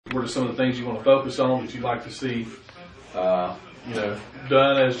what are some of the things you want to focus on that you'd like to see, you know,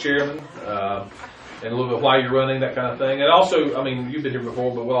 done as chairman, and a little bit why you're running, that kind of thing. And also, I mean, you've been here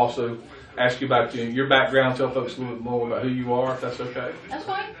before, but we'll also ask you about your background, tell folks a little bit more about who you are, if that's okay. That's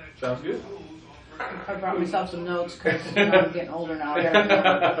fine. Sounds good. I brought myself some notes because I'm getting older now.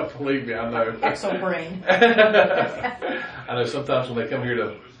 I Believe me, I know. Exo brain. I know sometimes when they come here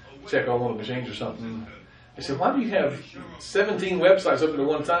to check on one of the machines or something, they say, why do you have 17 websites open at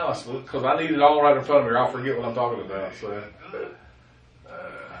one time? I said, because I need it all right in front of me or I'll forget what I'm talking about. So,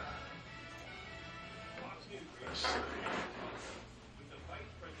 let's see.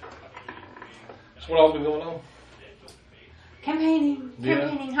 So what all's been going on? Campaigning.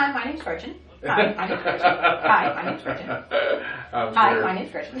 Yeah. Hi, my name's Gretchen. Hi, my name's Gretchen. Hi, my name's Gretchen. Hi, my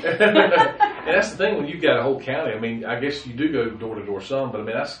name's Gretchen. And that's the thing when you've got a whole county. I mean, I guess you do go door to door some, but I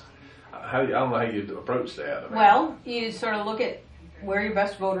mean, that's how I don't know how you approach that. I mean, Well, you sort of look at where your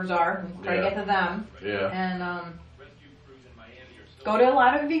best voters are and try to get to them. Yeah. And go to a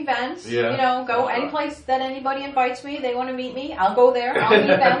lot of events. Yeah. You know, go any place that anybody invites me. They want to meet me. I'll go there. I'll meet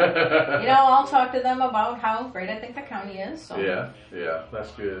them. You know, I'll talk to them about how great I think the county is. So. Yeah, that's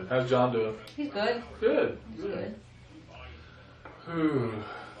good. How's John doing? He's good. Good. He's good. Ooh.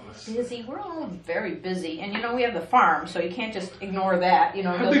 Busy. We're all very busy. And, you know, we have the farm, so you can't just ignore that. You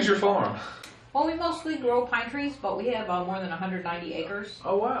know, How big's your farm? Well, we mostly grow pine trees, but we have more than 190 acres.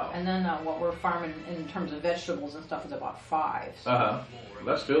 Oh, wow. And then what we're farming in terms of vegetables and stuff is about 5. So.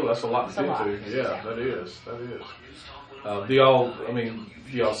 That's a lot to That's a get to. lot. Yeah, that is. Do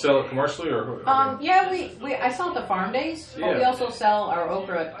y'all sell it commercially or? Yeah, I sell at the farm days, but we also sell our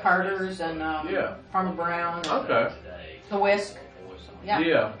okra at Carter's and Farmer Brown. Okay. The Whisk. Yeah.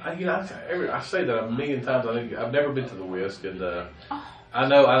 Yeah. I say that a million times. I've never been to the Whisk, and I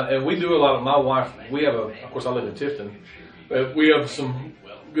know, and we do a lot of. My wife, of course, I live in Tifton, but we have some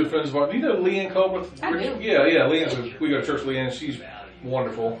good friends of ours. Do you know Leanne Colbert? I do. Yeah, Leanne. We go to church with Leanne. She's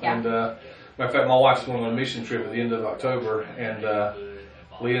wonderful. Yeah. And matter of fact, my wife's going on a mission trip at the end of October, and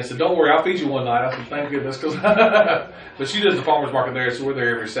Leanne said, "Don't worry, I'll feed you one night." I said, "Thank goodness," because but she does the farmers market there, so we're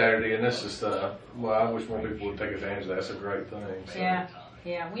there every Saturday, and that's just well, I wish more people would take advantage of that. That's a great thing. So.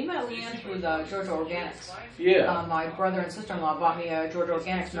 Yeah, we met Leanne through the Georgia Organics. Yeah. My brother and sister-in-law bought me a Georgia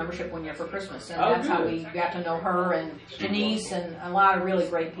Organics membership one year for Christmas, and that's how we got to know her and Janice and a lot of really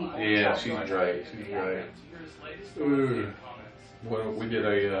great people. Yeah, she's great. She's great. Ooh. Well, we did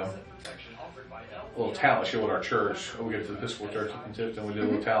a little talent show at our church. We go to the Episcopal Church in Tifton. We did a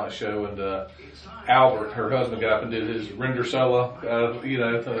little talent show, and Albert, her husband, got up and did his render solo,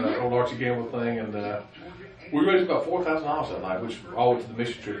 the old Archie Gamble thing, and we raised about $4,000 that night, which all went to the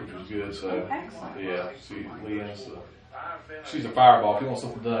mission trip, which was good. So, yeah, Leanne's she's a fireball. If you want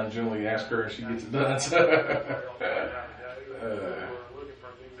something done, generally ask her and she gets it done. So,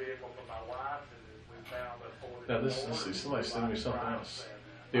 now let's see, somebody sent me something else.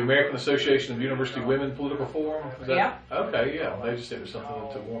 The American Association of University Women Political Forum? Is that, yeah. Okay, yeah. They just sent me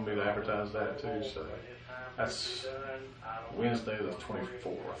something to want me to advertise that too. So that's Wednesday the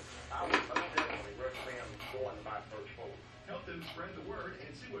 24th. Help them spread the word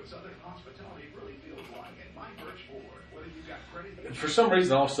and see what Southern hospitality really feels like at My Birch Ford. Whether you've got credit. For some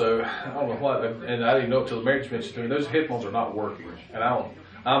reason, also, I don't know what, and I didn't know it till the marriage mentioned to me. Those headphones are not working, and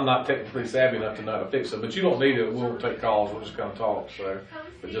I'm not technically savvy enough to know how to fix them. But you don't need it. We'll take calls. We'll just kind of talk. So,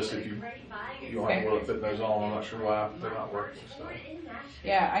 but just if you don't have to worry about putting those on, I'm not sure why they're not working. So.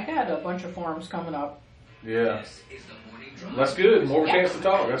 Yeah, I got a bunch of forums coming up. Yeah, that's good. More of a chance to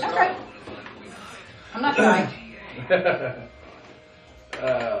talk. That's right. I'm not shy.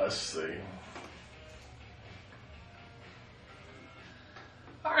 Let's see.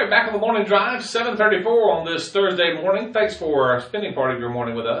 All right, back on the morning drive, 7:34 on this Thursday morning. Thanks for spending part of your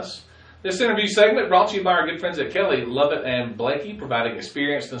morning with us. This interview segment brought to you by our good friends at Kelly, Lovett, and Blakey, providing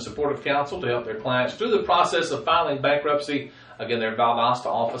experienced and supportive counsel to help their clients through the process of filing bankruptcy. Again, their Valdosta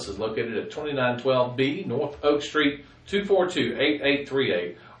office is located at 2912B North Oak Street,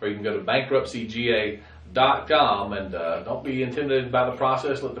 242-8838, or you can go to bankruptcyga.com, and don't be intimidated by the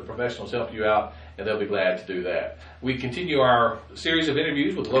process. Let the professionals help you out, and they'll be glad to do that. We continue our series of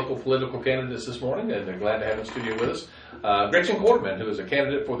interviews with local political candidates this morning, and they're glad to have in studio with us Gretchen Quarterman, who is a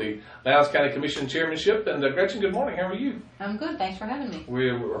candidate for the Lowndes County Commission chairmanship. And Gretchen, good morning. How are you? I'm good. Thanks for having me.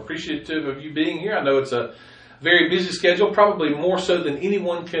 We're appreciative of you being here. I know it's a very busy schedule, probably more so than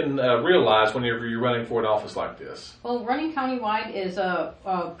anyone can realize whenever you're running for an office like this. Well, running countywide is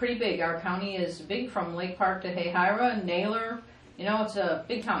pretty big. Our county is big, from Lake Park to Hayhira, Naylor, You know, it's a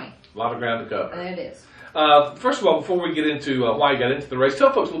big county. A lot of ground to cover. It is. First of all, before we get into why you got into the race,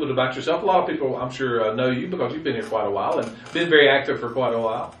 tell folks a little bit about yourself. A lot of people, I'm sure, know you because you've been here quite a while and been very active for quite a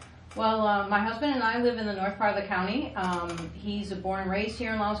while. Well, my husband and I live in the north part of the county. He's born and raised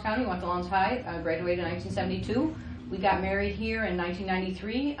here in Lowndes County, went to Lowndes High, graduated in 1972. We got married here in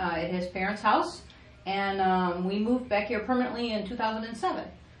 1993 at his parents' house, and we moved back here permanently in 2007.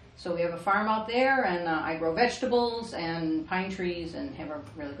 So we have a farm out there, and I grow vegetables and pine trees and have a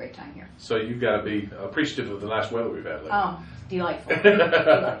really great time here. So you've got to be appreciative of the nice weather we've had lately. Oh, delightful.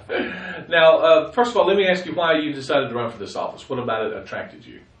 Delightful. Now, first of all, let me ask you why you decided to run for this office. What about it attracted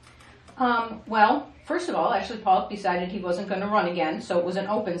you? Well, first of all, actually, Paul decided he wasn't going to run again, so it was an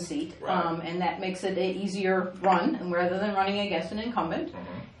open seat, right. And that makes it an easier run rather than running against an incumbent.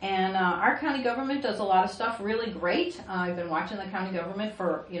 Mm-hmm. And our county government does a lot of stuff really great. I've been watching the county government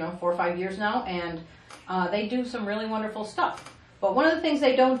for 4 or 5 years now, and they do some really wonderful stuff. But one of the things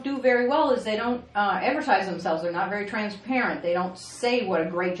they don't do very well is they don't advertise themselves. They're not very transparent. They don't say what a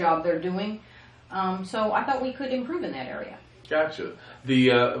great job they're doing. So I thought we could improve in that area. Gotcha.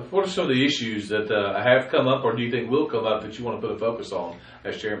 What are some of the issues that have come up or do you think will come up that you want to put a focus on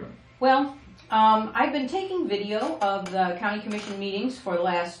as chairman? Well, I've been taking video of the county commission meetings for the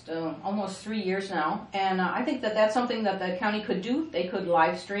last almost 3 years now, and I think that that's something that the county could do. They could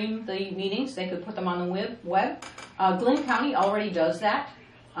live stream the meetings. They could put them on the web. Glenn County already does that,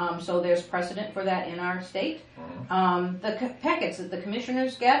 so there's precedent for that in our state. The packets that the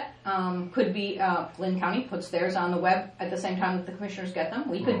commissioners get could be, Glenn County puts theirs on the web at the same time that the commissioners get them.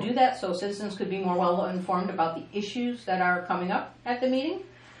 We could do that so citizens could be more well informed about the issues that are coming up at the meeting.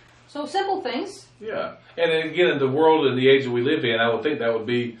 So simple things. Yeah. And again, in the world and the age that we live in, I would think that would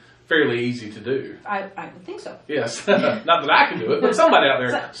be fairly easy to do. I would think so. Yes. Not that I can do it, but somebody out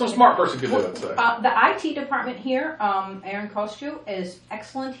there, some smart person could do it. So. The IT department here, Aaron Kostju, is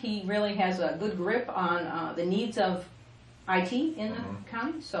excellent. He really has a good grip on the needs of IT in the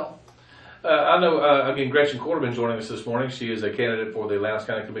county. So. I know, again, Gretchen Quarterman joining us this morning. She is a candidate for the Lowndes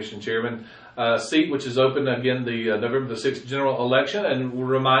County Commission Chairman seat, which is open again the November the 6th general election. And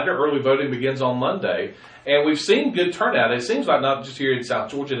reminder, early voting begins on Monday. And we've seen good turnout. It seems like not just here in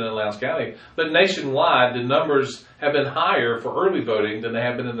South Georgia and in Lowndes County, but nationwide, the numbers have been higher for early voting than they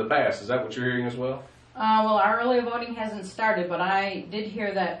have been in the past. Is that what you're hearing as well? Well, our early voting hasn't started, but I did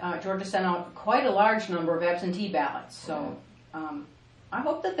hear that Georgia sent out quite a large number of absentee ballots. So I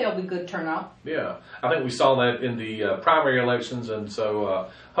hope that there'll be good turnout. Yeah, I think we saw that in the primary elections, and so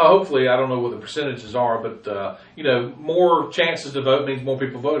hopefully, I don't know what the percentages are, but more chances to vote means more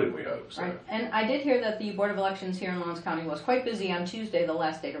people voted, we hope. So. Right, and I did hear that the Board of Elections here in Lowndes County was quite busy on Tuesday, the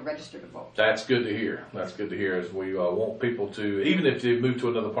last day to register to vote. That's good to hear. That's good to hear, as we want people to, even if they move to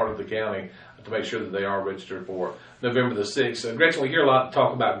another part of the county, to make sure that they are registered for November the 6th. Gretchen, we hear a lot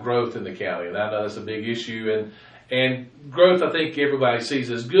talk about growth in the county, and I know that's a big issue, and growth, I think everybody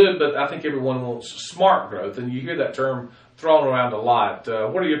sees as good, but I think everyone wants smart growth, and you hear that term thrown around a lot.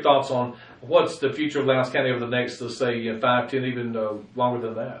 What are your thoughts on what's the future of Lowndes County over the next, let's say, 5, 10, even longer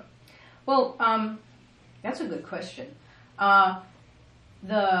than that? Well, that's a good question.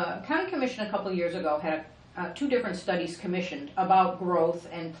 The County Commission a couple of years ago had 2 different studies commissioned about growth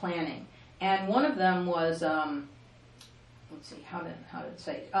and planning, and one of them was, let's see, how did it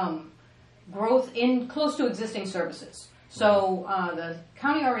say? Growth in close to existing services. So the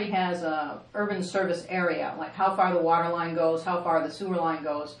county already has a urban service area, like how far the water line goes, how far the sewer line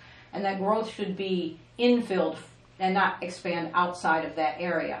goes, and that growth should be infilled and not expand outside of that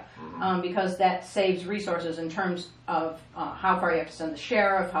area, because that saves resources in terms of how far you have to send the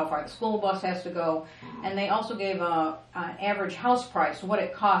sheriff, how far the school bus has to go, and they also gave an average house price, what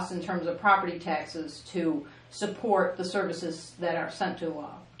it costs in terms of property taxes to support the services that are sent to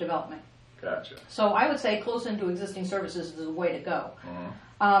development. Gotcha. So I would say close into existing services is the way to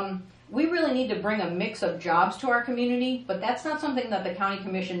go. We really need to bring a mix of jobs to our community, but that's not something that the County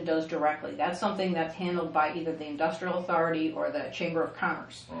Commission does directly. That's something that's handled by either the Industrial Authority or the Chamber of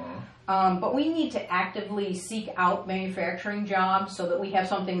Commerce. But we need to actively seek out manufacturing jobs so that we have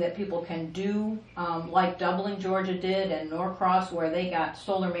something that people can do, like Dublin, Georgia did, and Norcross, where they got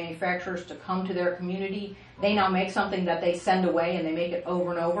solar manufacturers to come to their community. They now make something that they send away, and they make it over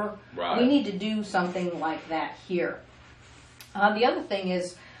and over. Right. We need to do something like that here. The other thing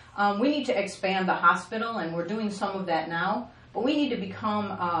is, we need to expand the hospital, and we're doing some of that now, but we need to become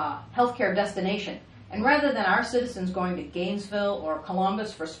a healthcare destination. And rather than our citizens going to Gainesville or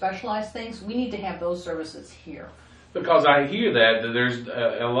Columbus for specialized things, we need to have those services here. Because I hear that there's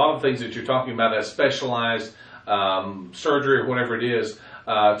a lot of things that you're talking about, that specialized surgery or whatever it is.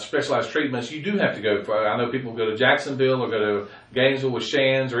 specialized treatments, you do have to go for. I know people go to Jacksonville or go to Gainesville with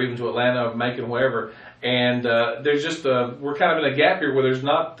Shands, or even to Atlanta, Macon, wherever. And there's just we're kind of in a gap here where there's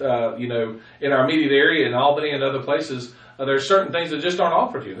not, in our immediate area, in Albany and other places, there's certain things that just aren't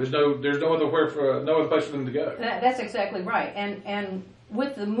offered here. There's no other place for them to go. That's exactly right. And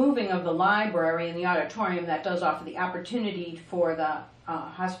with the moving of the library and the auditorium, that does offer the opportunity for the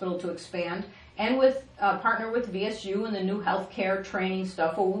hospital to expand. And with partner with VSU and the new healthcare training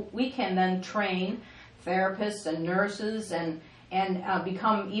stuff, we can then train therapists and nurses and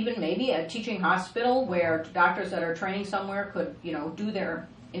become even maybe a teaching hospital where doctors that are training somewhere could, do their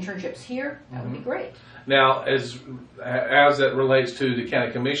internships here. That would be great. Now, as that relates to the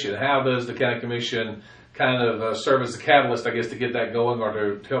county commission, how does the county commission kind of serve as a catalyst, I guess, to get that going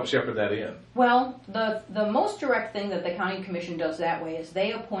or to help shepherd that in? Well, the most direct thing that the county commission does that way is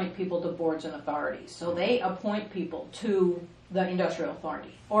they appoint people to boards and authorities. So they appoint people to the industrial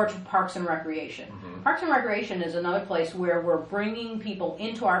authority or to Parks and Recreation. Parks and Recreation is another place where we're bringing people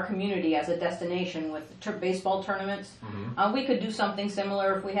into our community as a destination with baseball tournaments. We could do something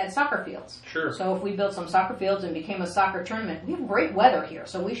similar if we had soccer fields. Sure. So if we built some soccer fields and became a soccer tournament, we have great weather here,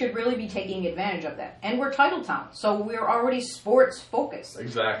 so we should really be taking advantage of that. And we're title town, so we're already sports focused.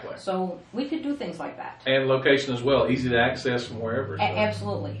 Exactly. So we could do things like that. And location as well, easy to access from wherever. So.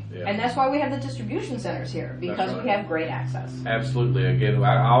 Absolutely. Yeah. And that's why we have the distribution centers here, because we have great access. Absolutely. Again,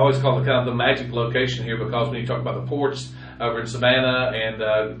 I always call it kind of the magic location here, because when you talk about the ports over in Savannah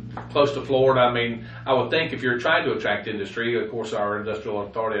and close to Florida, I mean, I would think if you're trying to attract industry, of course our industrial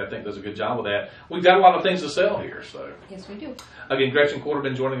authority, I think, does a good job with that. We've got a lot of things to sell here. So Yes, we do. Again, Gretchen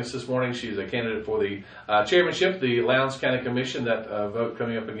Quarterman joining us this morning. She's a candidate for the chairmanship, the Lowndes County Commission. That vote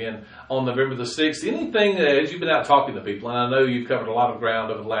coming up again on November the 6th. Anything, as you've been out talking to people, and I know you've covered a lot of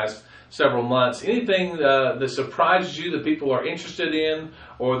ground over the last several months, anything that surprises you that people are interested in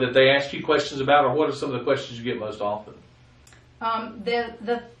or that they ask you questions about, or what are some of the questions you get most often?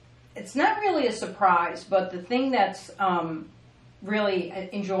 It's not really a surprise, but the thing that's really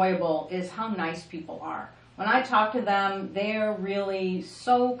enjoyable is how nice people are. When I talk to them, they're really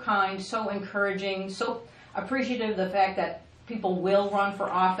so kind, so encouraging, so appreciative of the fact that people will run for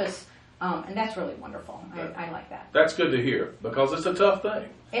office, and that's really wonderful. I like that. That's good to hear, because it's a tough thing.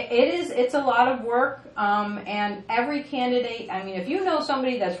 It is. It's a lot of work, and every candidate, I mean, if you know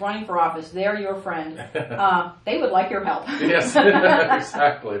somebody that's running for office, they're your friend. They would like your help. Yes,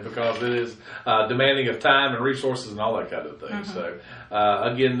 exactly, because it is demanding of time and resources and all that kind of thing. So,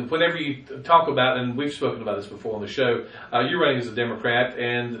 again, whenever you talk about, and we've spoken about this before on the show, you're running as a Democrat,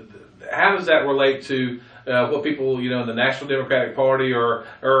 and how does that relate to what people, in the National Democratic Party, or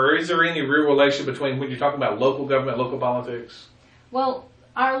is there any real relation between when you're talking about local government, local politics? Well,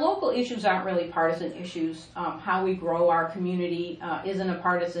 our local issues aren't really partisan issues. How we grow our community isn't a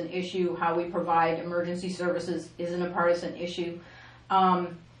partisan issue. How we provide emergency services isn't a partisan issue.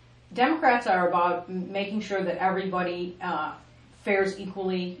 Democrats are about making sure that everybody fares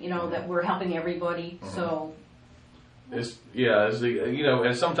equally, that we're helping everybody. So, and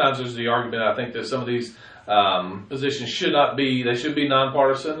sometimes there's the argument, I think, that some of these positions should be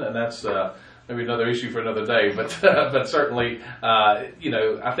nonpartisan, and that's maybe another issue for another day, but certainly,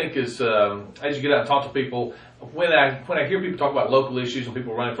 I think as you get out and talk to people, when I hear people talk about local issues and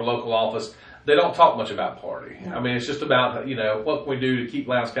people running for local office, they don't talk much about party. No. I mean, it's just about what can we do to keep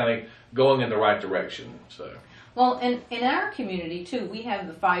Lowndes County going in the right direction. So, well, in our community too, we have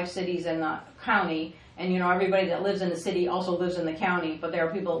the 5 cities in the county. And, everybody that lives in the city also lives in the county, but there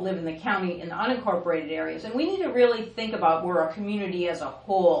are people that live in the county in the unincorporated areas. And we need to really think about we're a community as a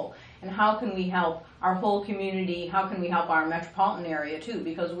whole, and how can we help our whole community, how can we help our metropolitan area too,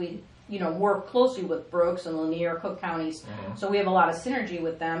 because we, work closely with Brooks and Lanier, Cook counties, so we have a lot of synergy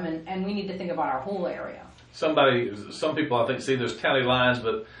with them, and we need to think about our whole area. Some people, I think, see those county lines,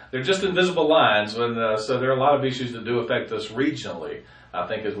 but they're just invisible lines, and so there are a lot of issues that do affect us regionally, I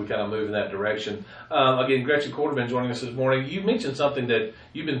think, as we kind of move in that direction. Again, Gretchen Quarterman joining us this morning. You mentioned something that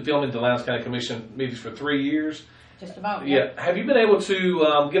you've been filming the Lowndes County Commission meetings for 3 years. Just about. Yeah. Have you been able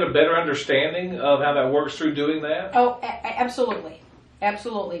to get a better understanding of how that works through doing that? Oh, absolutely.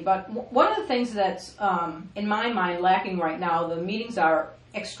 Absolutely. But one of the things that's, in my mind, lacking right now, the meetings are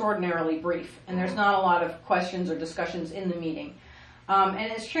extraordinarily brief, and there's not a lot of questions or discussions in the meeting.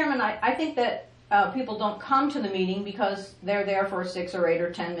 And as chairman, I think that people don't come to the meeting because they're there for 6 or 8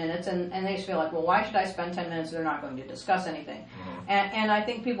 or 10 minutes, and they just feel like, well, why should I spend 10 minutes? They're not going to discuss anything. And I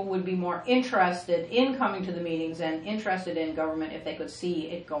think people would be more interested in coming to the meetings and interested in government if they could see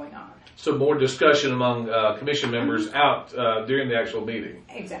it going on. So more discussion among commission members out during the actual meeting.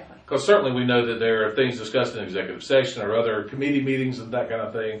 Exactly. because certainly we know that there are things discussed in executive session or other committee meetings and that kind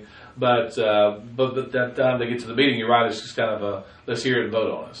of thing. But that time they get to the meeting, you're right, it's just kind of a let's hear it and vote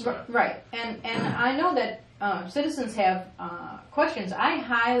on it. So. Right, and I know that citizens have questions. I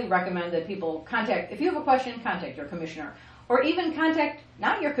highly recommend that people contact, if you have a question, contact your commissioner. Or even contact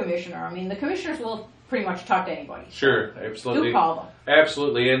not your commissioner. I mean, the commissioners will pretty much talk to anybody. Sure, absolutely. Do call them.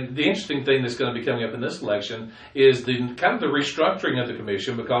 Absolutely, and the interesting thing that's going to be coming up in this election is the kind of the restructuring of the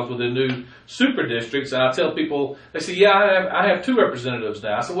commission, because with the new super districts, and I tell people, they say, yeah, I have 2 representatives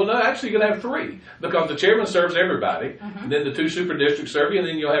now. I said, well, no, actually you're going to have 3, because the chairman serves everybody, and then the 2 super districts serve you, and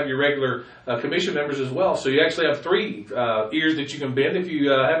then you'll have your regular commission members as well. So you actually have 3 ears that you can bend if you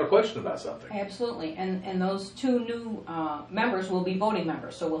have a question about something. Absolutely, and those 2 new members will be voting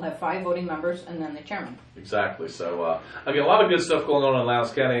members. So we'll have 5 voting members and then the chairman. Exactly. So, again, a lot of good stuff going on in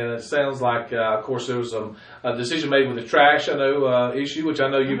Lowndes County, and it sounds like, of course, there was a decision made with the trash, issue, which I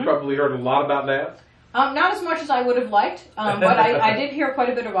know you've probably heard a lot about that. Not as much as I would have liked, but I did hear quite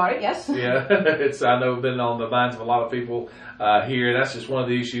a bit about it, yes. Yeah, it's, I know, been on the minds of a lot of people here. That's just one of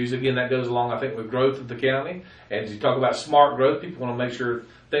the issues. Again, that goes along, I think, with growth of the county. And as you talk about smart growth, people want to make sure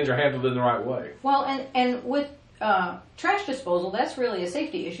things are handled in the right way. Well, and with trash disposal, that's really a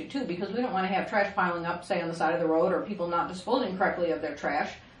safety issue too, because we don't want to have trash piling up, say, on the side of the road, or people not disposing correctly of their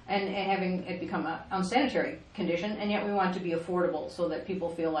trash and having it become an unsanitary condition, and yet we want it to be affordable so that people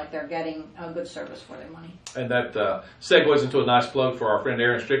feel like they're getting a good service for their money. And that segues into a nice plug for our friend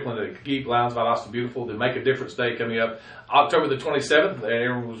Aaron Strickland at Keep Lowndes Valdosta Beautiful, the Make a Difference Day coming up October the 27th.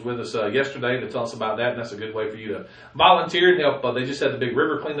 Aaron was with us yesterday to tell us about that, and that's a good way for you to volunteer and help. They just had the big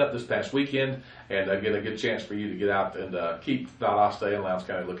river cleanup this past weekend, and get a good chance for you to get out and keep Valdosta and Lowndes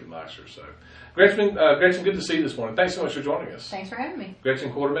County looking nicer. So, Gretchen, good to see you this morning. Thanks so much for joining us. Thanks for having me.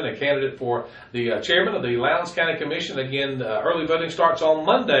 Gretchen Quarterman, a candidate for the chairman of the Lowndes County Commission. Again, early voting starts on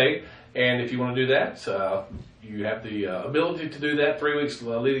Monday, and if you want to do that, you have the ability to do that 3 weeks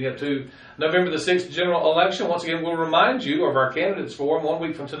leading up to November the 6th general election. Once again, we'll remind you of our candidates forum 1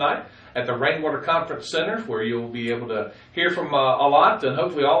 week from tonight at the Rainwater Conference Center, where you'll be able to hear from a lot, and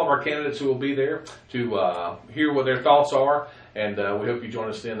hopefully all of our candidates who will be there to hear what their thoughts are. And we hope you join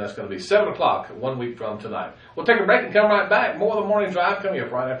us then. That's going to be 7 o'clock 1 week from tonight. We'll take a break and come right back. More of the Morning Drive coming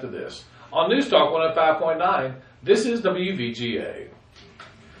up right after this. On News Talk 105.9, this is WVGA.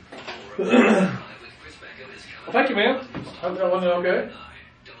 Well, thank you, man. Hope that went okay.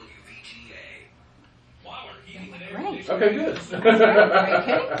 Great. Okay, good. It's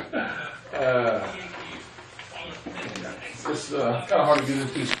kind of hard to get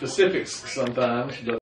into specifics sometimes, but